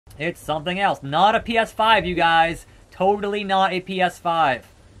It's something else. Not a PS5, you guys. Totally not a PS5.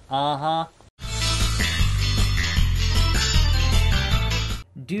 Uh-huh.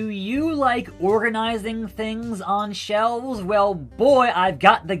 Do you like organizing things on shelves? Well, boy, I've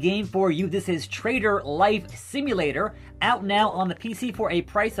got the game for you. This is Trader Life Simulator, out now on the PC for a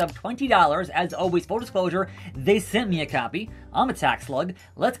price of $20. As always, full disclosure, they sent me a copy. I'm attackslug.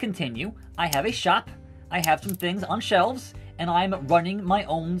 Let's continue. I have a shop. I have some things on shelves, and I'm running my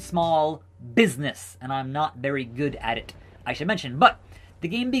own small business, and I'm not very good at it, I should mention. But the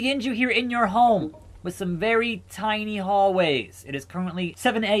game begins you here in your home with some very tiny hallways. It is currently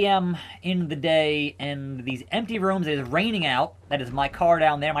 7 a.m. in the day, and these empty rooms, it is raining out. That is my car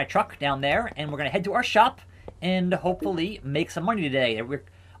down there, my truck down there, and we're going to head to our shop and hopefully make some money today. We're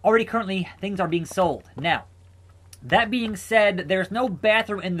already currently, things are being sold. Now, that being said, there's no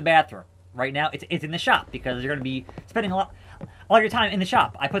bathroom in the bathroom. Right now, it's in the shop, because you're going to be spending a lot of your time in the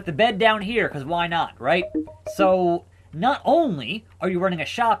shop. I put the bed down here, because why not, right? So not only are you running a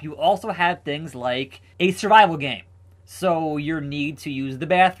shop, you also have things like a survival game. So you need to use the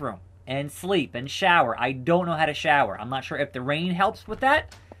bathroom and sleep and shower. I don't know how to shower. I'm not sure if the rain helps with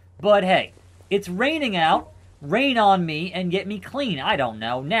that. But hey, it's raining out. Rain on me and get me clean. I don't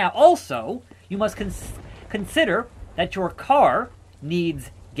know. Now, also, you must consider that your car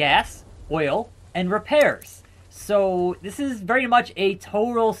needs gas, oil, and repairs. So this is very much a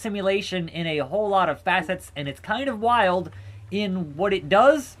total simulation in a whole lot of facets, and it's kind of wild in what it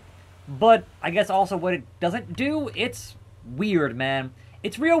does, but I guess also what it doesn't do. It's weird, man.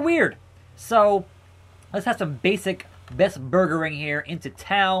 It's real weird. So let's have some basic best burgering here into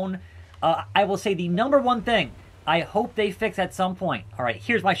town. I will say the number one thing I hope they fix at some point. All right,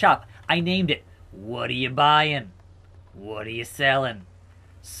 here's my shop. I named it, What Are You Buying? What Are You Selling?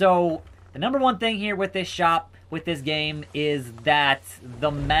 So the number one thing here with this shop, with this game, is that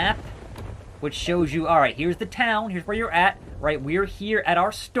the map, which shows you, all right, here's the town, here's where you're at, right? We're here at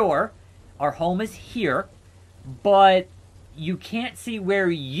our store. Our home is here, but you can't see where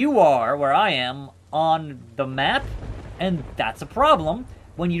you are, where I am, on the map, and that's a problem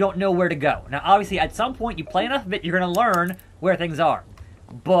when you don't know where to go. Now, obviously, at some point, you play enough of it, you're going to learn where things are.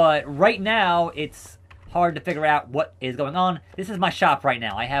 But right now, it's hard to figure out what is going on. This is my shop right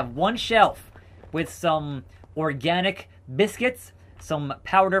now. I have one shelf with some organic biscuits, some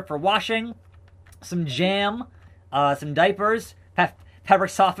powder for washing, some jam, some diapers, fabric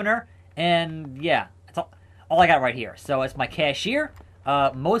softener, and yeah, that's all I got right here. So it's my cashier.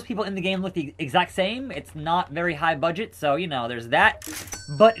 Most people in the game look the exact same. It's not very high budget, so, you know, there's that.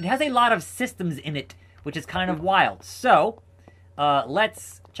 But it has a lot of systems in it, which is kind of wild. So,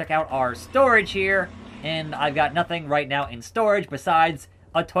 let's check out our storage here. And I've got nothing right now in storage besides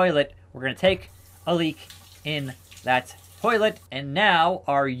a toilet. We're going to take a leak in that toilet. And now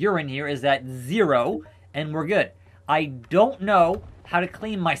our urine here is at 0, and we're good. I don't know how to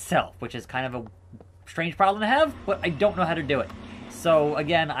clean myself, which is kind of a strange problem to have, but I don't know how to do it. So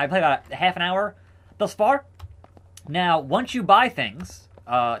again, I've played about a half an hour thus far. Now, once you buy things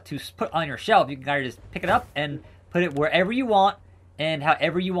to put on your shelf, you can kind of just pick it up and put it wherever you want and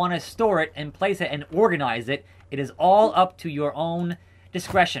however you want to store it and place it and organize it. It is all up to your own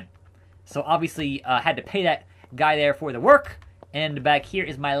discretion. So obviously, I had to pay that guy there for the work. And back here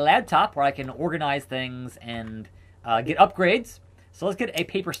is my laptop where I can organize things and get upgrades. So let's get a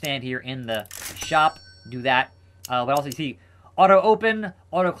paper stand here in the shop. Do that. But also you see auto open,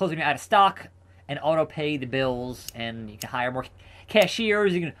 auto close when you're out of stock, and auto pay the bills. And you can hire more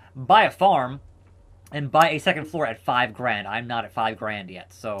cashiers. You can buy a farm and buy a second floor at $5 grand. I'm not at $5 grand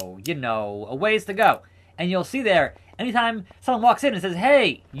yet. So, you know, a ways to go. And you'll see there, anytime someone walks in and says,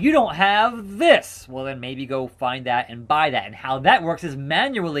 hey, you don't have this, well, then maybe go find that and buy that. And how that works is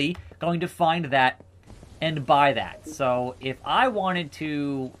manually going to find that and buy that. So if I wanted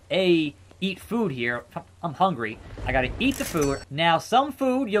to, eat food here, I'm hungry, I gotta eat the food. Now, some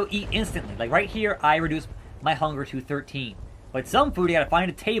food you'll eat instantly. Like right here, I reduced my hunger to 13. But some food, you gotta find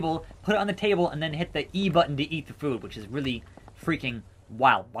a table, put it on the table, and then hit the E button to eat the food, which is really freaking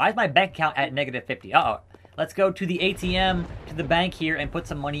wild. Why is my bank account at negative 50? Uh-oh. Let's go to the ATM, to the bank here, and put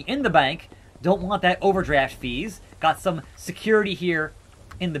some money in the bank. Don't want that overdraft fees. Got some security here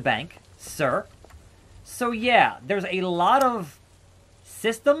in the bank, sir. So yeah, there's a lot of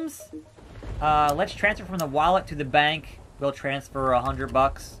systems. Let's transfer from the wallet to the bank. We'll transfer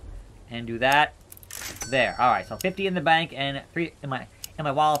 $100 and do that. There. All right, so 50 in the bank and 3 in my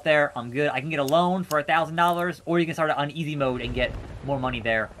wallet there. I'm good. I can get a loan for $1,000, or you can start it on easy mode and get more money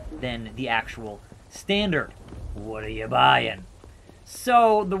there than the actual standard. What are you buying?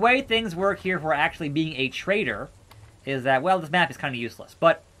 So the way things work here for actually being a trader is that, well, this map is kind of useless,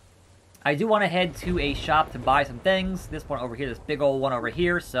 but I do want to head to a shop to buy some things. This one over here, this big old one over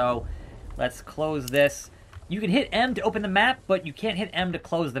here. So let's close this. You can hit M to open the map, but you can't hit M to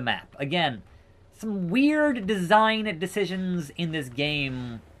close the map. Again, some weird design decisions in this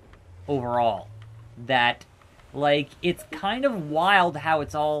game overall. That, like, it's kind of wild how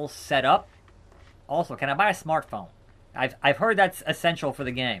it's all set up. Also, can I buy a smartphone? I've heard that's essential for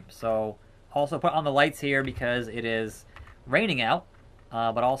the game. So also put on the lights here because it is raining out.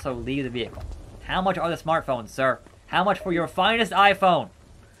 But also leave the vehicle. How much are the smartphones, sir? How much for your finest iPhone?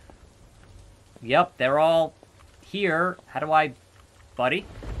 Yep, they're all here. How do I... Buddy?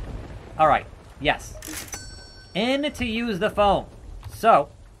 Alright, yes. N to use the phone. So,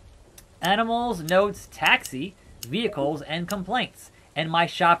 animals, notes, taxi, vehicles, and complaints. And my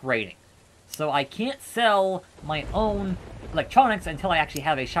shop rating. So I can't sell my own electronics until I actually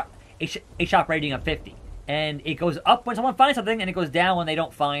have a shop rating of 50. And it goes up when someone finds something, and it goes down when they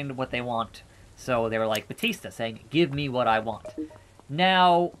don't find what they want. So they were like Batista, saying, give me what I want.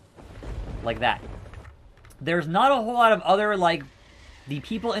 Now, like that. There's not a whole lot of other, like, the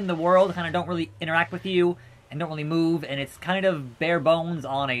people in the world kind of don't really interact with you, and don't really move, and it's kind of bare bones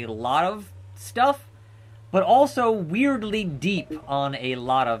on a lot of stuff, but also weirdly deep on a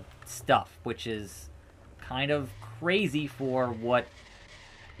lot of stuff, which is kind of crazy for what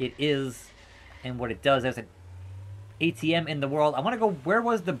it is and what it does. There's an ATM in the world. I want to go, where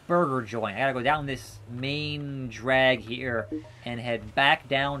was the burger joint? I gotta go down this main drag here and head back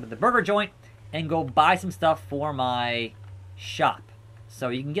down to the burger joint and go buy some stuff for my shop. So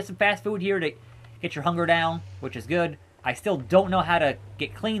you can get some fast food here to get your hunger down, which is good. I still don't know how to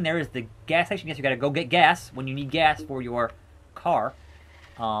get clean. There is the gas station. Yes, you gotta go get gas when you need gas for your car.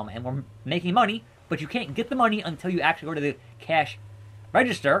 And we're making money, but you can't get the money until you actually go to the cash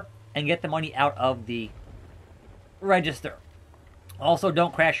register and get the money out of the register. Also,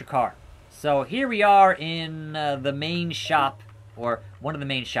 don't crash your car. So here we are in the main shop, or one of the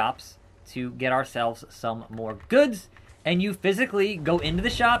main shops, to get ourselves some more goods. And you physically go into the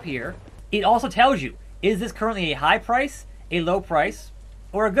shop here. It also tells you, is this currently a high price, a low price,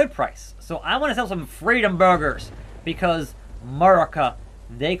 or a good price? So I want to sell some Freedom Burgers, because America,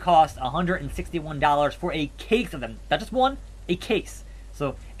 they cost $161 for a case of them. Not just one, a case.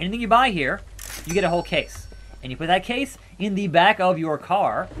 So anything you buy here, you get a whole case. And you put that case in the back of your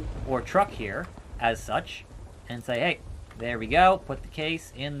car, or truck here, as such, and say, hey, there we go. Put the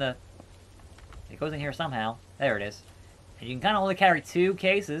case in the... It goes in here somehow. There it is. And you can kind of only carry 2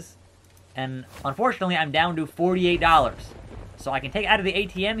 cases. And unfortunately, I'm down to $48. So I can take out of the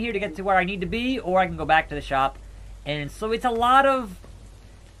ATM here to get to where I need to be, or I can go back to the shop. And so it's a lot of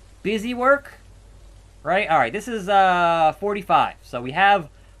busy work. Right? Alright, this is 45. So we have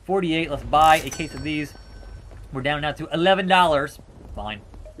 48. Let's buy a case of these. We're down now to $11. Fine.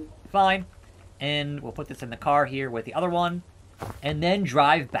 Fine. And we'll put this in the car here with the other one. And then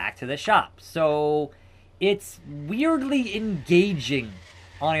drive back to the shop. So it's weirdly engaging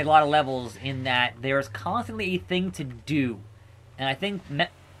on a lot of levels in that there's constantly a thing to do. And I think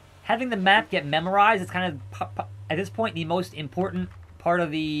having the map get memorized is kind of, at this point, the most important part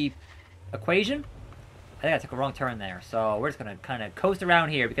of the equation. I think I took a wrong turn there. So we're just going to kind of coast around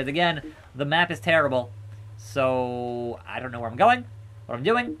here. Because again, the map is terrible. So I don't know where I'm going, what I'm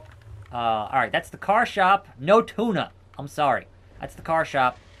doing. Alright, that's the car shop. No tuna. I'm sorry. That's the car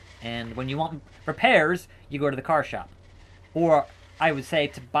shop. And when you want repairs, you go to the car shop. Or I would say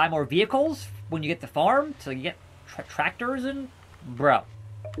to buy more vehicles when you get to farm. So you get tractors and... Bro.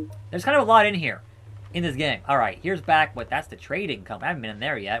 There's kind of a lot in here. In this game. Alright, here's back. That's the trading company. I haven't been in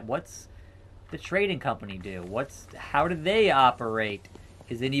there yet. What's the trading company do? How do they operate?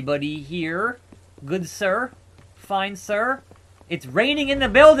 Is anybody here? Good sir? Fine sir? It's raining in the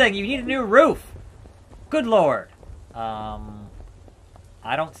building! You need a new roof! Good lord. I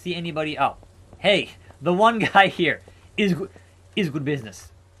don't see anybody... Oh. Hey, the one guy here is good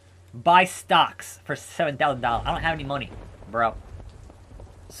business. Buy stocks for $7,000. I don't have any money, bro.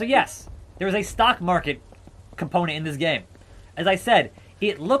 So yes, there is a stock market component in this game. As I said,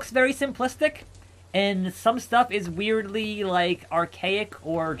 it looks very simplistic, and some stuff is weirdly, like, archaic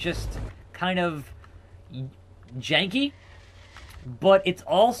or just kind of janky, but it's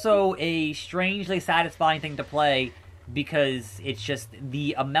also a strangely satisfying thing to play because it's just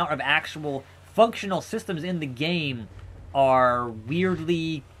the amount of actual functional systems in the game are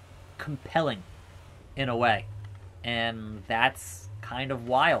weirdly compelling in a way, and that's kind of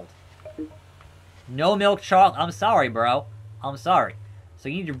wild. No milk chocolate. I'm sorry, bro. I'm sorry. So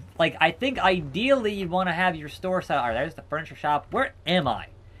you need to, like, I think ideally you'd want to have your store set. Alright, there's the furniture shop. Where am I?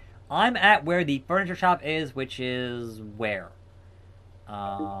 I'm at where the furniture shop is, which is where?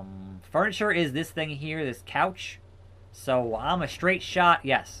 Furniture is this thing here, this couch. So I'm a straight shot,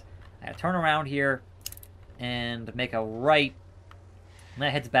 yes. I gotta turn around here and make a right. And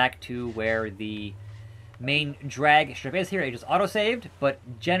that heads back to where the main drag strip is here. It just auto-saved, but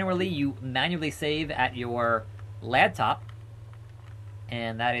generally you manually save at your laptop.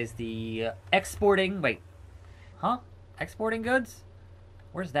 And that is the exporting, wait, huh? Exporting goods?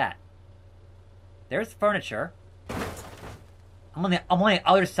 Where's that? There's furniture. I'm on the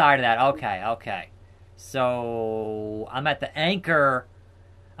other side of that. Okay. So I'm at the anchor.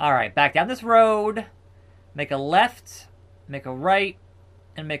 Alright, back down this road. Make a left, make a right,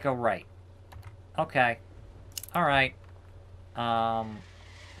 and make a right. Okay. Alright.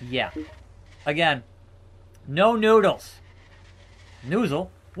 Yeah. Again, no noodles. Noozle?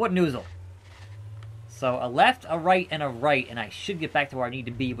 What noozle? So a left, a right, and a right, and I should get back to where I need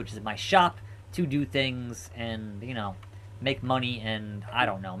to be, which is my shop, to do things and, you know, make money, and I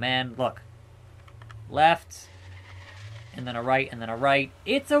don't know, man. Look. Left, and then a right, and then a right.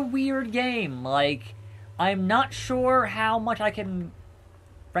 It's a weird game. Like, I'm not sure how much I can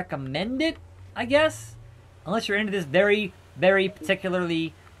recommend it, I guess. Unless you're into this very, very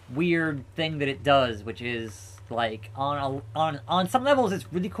particularly weird thing that it does, which is, like, on some levels,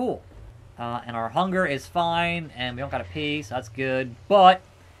 it's really cool. And our hunger is fine, and we don't gotta pee, so that's good. But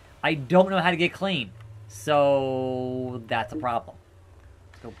I don't know how to get clean. So that's a problem.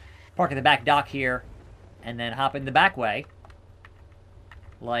 Let's go park at the back dock here, and then hop in the back way.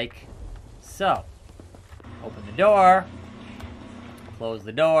 Like so. Open the door. Close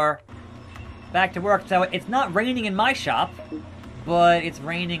the door. Back to work. So it's not raining in my shop, but it's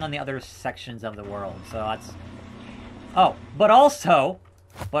raining on the other sections of the world. So that's... Oh, but also,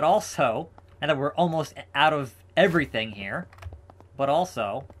 now that we're almost out of everything here, but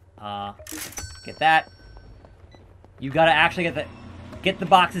also, get that. You gotta actually get the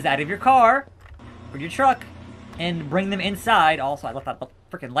boxes out of your car, or your truck, and bring them inside. Also, I left that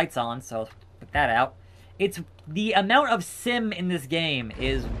freaking lights on, so put that out. It's the amount of sim in this game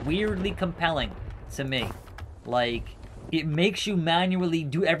is weirdly compelling to me. Like, it makes you manually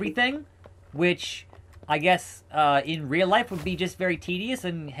do everything, which I guess in real life would be just very tedious,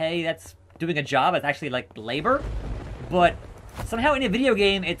 and hey, that's doing a job. It's actually like labor. But somehow in a video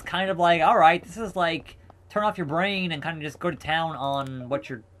game, it's kind of like, alright, this is like, turn off your brain and kind of just go to town on what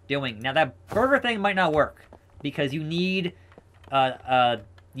you're doing. Now that burger thing might not work, because you need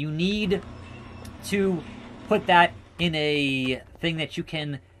to put that in a thing that you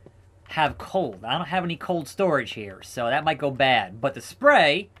can have cold. I don't have any cold storage here, so that might go bad. But the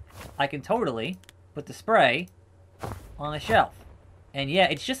spray, I can totally put the spray on the shelf. And yeah,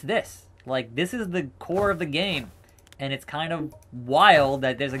 it's just this. Like, this is the core of the game. And it's kind of wild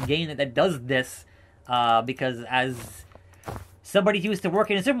that there's a game that does this, because as somebody who used to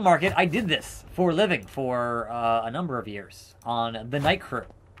work in a supermarket, I did this for a living for a number of years on the night crew.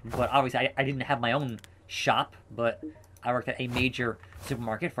 But obviously, I didn't have my own shop, but I worked at a major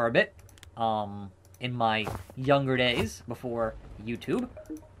supermarket for a bit in my younger days before YouTube.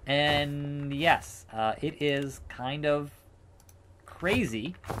 And yes, it is kind of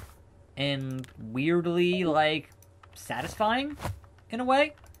crazy and weirdly, like, satisfying in a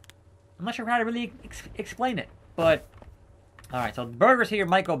way. I'm not sure how to really explain it, but alright, so the burgers here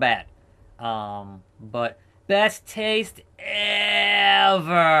might go bad. But best taste ever.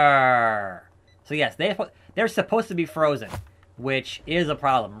 So yes, they're supposed to be frozen, which is a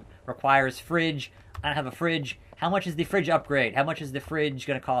problem. Requires fridge. I don't have a fridge. How much is the fridge upgrade? How much is the fridge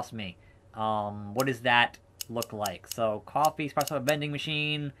gonna cost me? What does that look like? So coffee, espresso, vending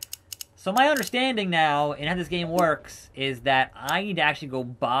machine. So my understanding now, and how this game works, is that I need to actually go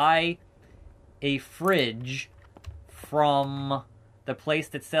buy a fridge from the place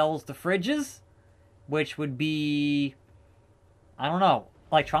that sells the fridges, which would be, I don't know,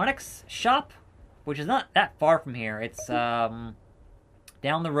 electronics shop, which is not that far from here. It's down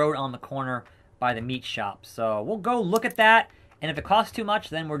the road on the corner by the meat shop. So we'll go look at that, and if it costs too much,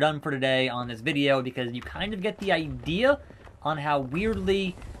 then we're done for today on this video, because you kind of get the idea on how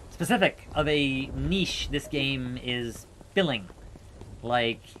weirdly specific of a niche this game is filling.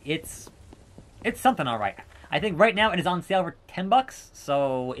 Like, it's something alright. I think right now it is on sale for $10,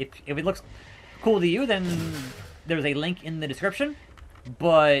 so if it looks cool to you, then there's a link in the description.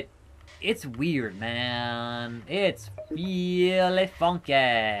 But it's weird, man. It's really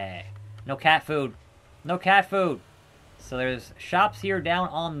funky. No cat food. No cat food. So there's shops here down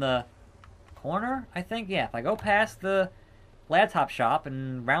on the corner, I think. Yeah, if I go past the laptop shop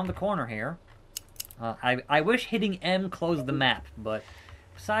and round the corner here. I wish hitting M closed the map, but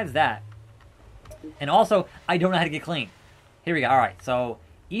besides that. And also, I don't know how to get clean. Here we go. All right, so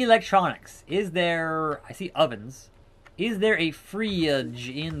electronics. Is there... I see ovens. Is there a fridge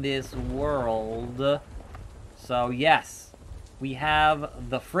in this world? So, yes. We have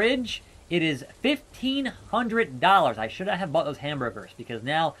the fridge. It is $1,500. I should have bought those hamburgers because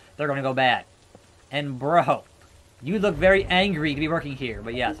now they're going to go bad. And, bro, you look very angry to be working here.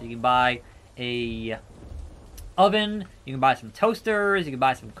 But, yes, you can buy a oven. You can buy some toasters. You can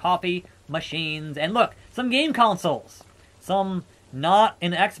buy some coffee machines. And, look, some game consoles. Some not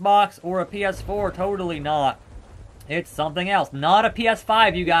an Xbox or a PS4. Totally not. It's something else. Not a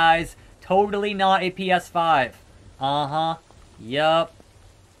PS5, you guys. Totally not a PS5. Uh-huh. Yup.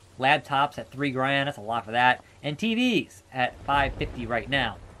 Laptops at $3,000. That's a lot for that. And TVs at $550 right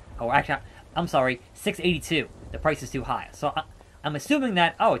now. Oh, actually, I'm sorry. $682. The price is too high. So I'm assuming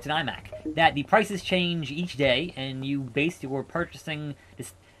that, oh, it's an iMac, that the prices change each day, and you base your purchasing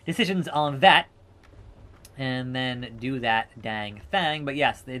decisions on that, and then do that dang thing. But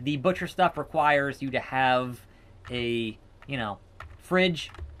yes, the butcher stuff requires you to have a, you know, fridge,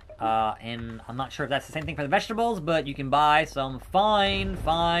 and I'm not sure if that's the same thing for the vegetables, but you can buy some fine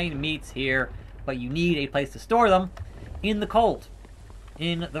meats here, but you need a place to store them in the cold,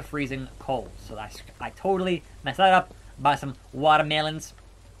 in the freezing cold. So I totally messed that up. Buy some watermelons,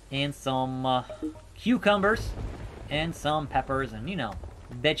 and some cucumbers, and some peppers, and, you know,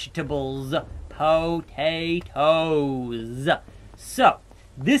 vegetables, potatoes. So,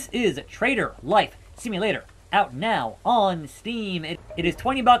 this is Trader Life Simulator, out now on Steam. It is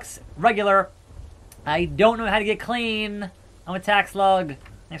 $20 regular. I don't know how to get clean. I'm attackslug.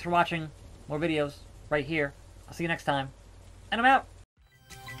 Thanks for watching. More videos right here. I'll see you next time. And I'm out.